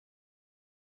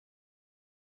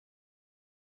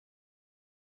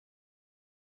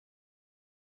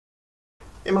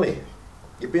Emily,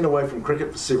 you've been away from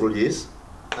cricket for several years.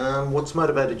 What's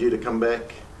motivated you to come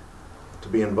back to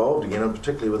be involved again, and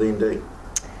particularly with ND?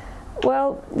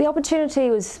 Well, the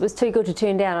opportunity was too good to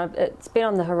turn down. It's been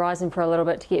on the horizon for a little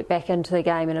bit to get back into the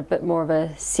game in a bit more of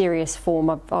a serious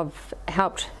form. I've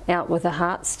helped out with the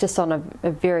Hearts just on a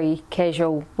very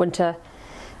casual winter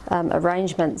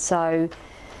arrangement, so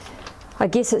I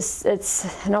guess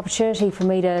it's an opportunity for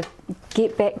me to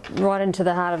get back right into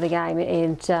the heart of the game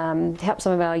and help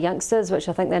some of our youngsters, which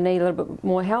I think they need a little bit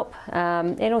more help,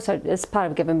 and also it's part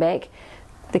of giving back.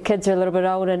 The kids are a little bit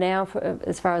older now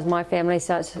as far as my family,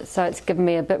 so it's given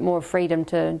me a bit more freedom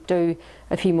to do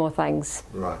a few more things.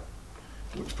 Right,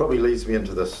 which probably leads me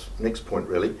into this next point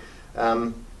really.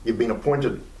 You've been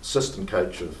appointed assistant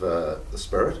coach of the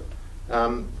Spirit.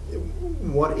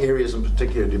 What areas in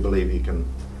particular do you believe you can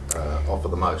offer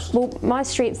the most? Well, my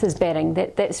strength is batting.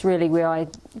 That's really where I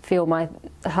feel my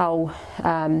whole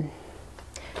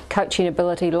coaching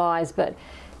ability lies, but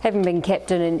having been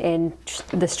captain and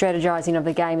the strategising of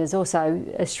the game is also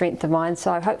a strength of mine,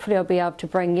 so hopefully I'll be able to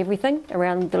bring everything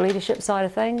around the leadership side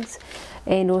of things,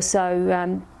 and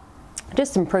also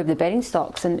just improve the batting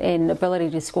stocks and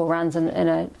ability to score runs in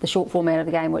the short format of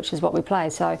the game, which is what we play.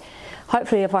 So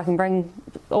hopefully if I can bring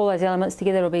all those elements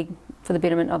together, it'll be for the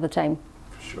betterment of the team.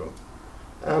 For sure.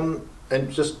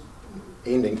 And just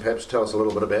ending, perhaps tell us a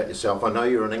little bit about yourself. I know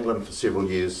you were in England for several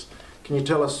years. Can you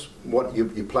tell us what you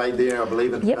played there, I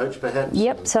believe, and coach perhaps?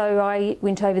 Yep, so I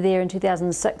went over there in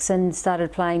 2006 and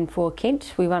started playing for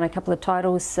Kent. We won a couple of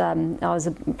titles. I was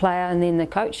a player and then the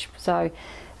coach, so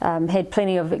had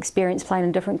plenty of experience playing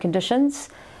in different conditions.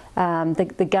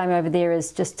 The game over there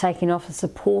is just taking off. The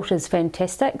support is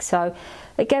fantastic, so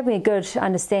it gave me a good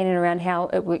understanding around how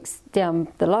it works down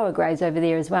the lower grades over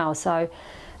there as well. So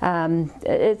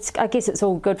I guess it's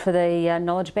all good for the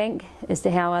knowledge bank as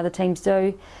to how other teams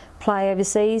do play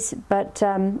overseas, but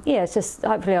yeah, it's just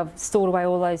hopefully I've stored away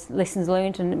all those lessons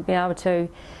learned and be able to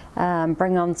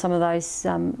bring on some of those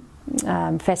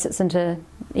facets into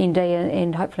ND,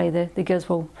 and hopefully the girls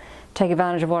will take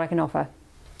advantage of what I can offer.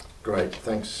 Great,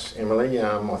 thanks Emily.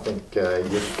 I think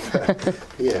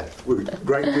yeah,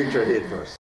 great future ahead for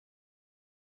us.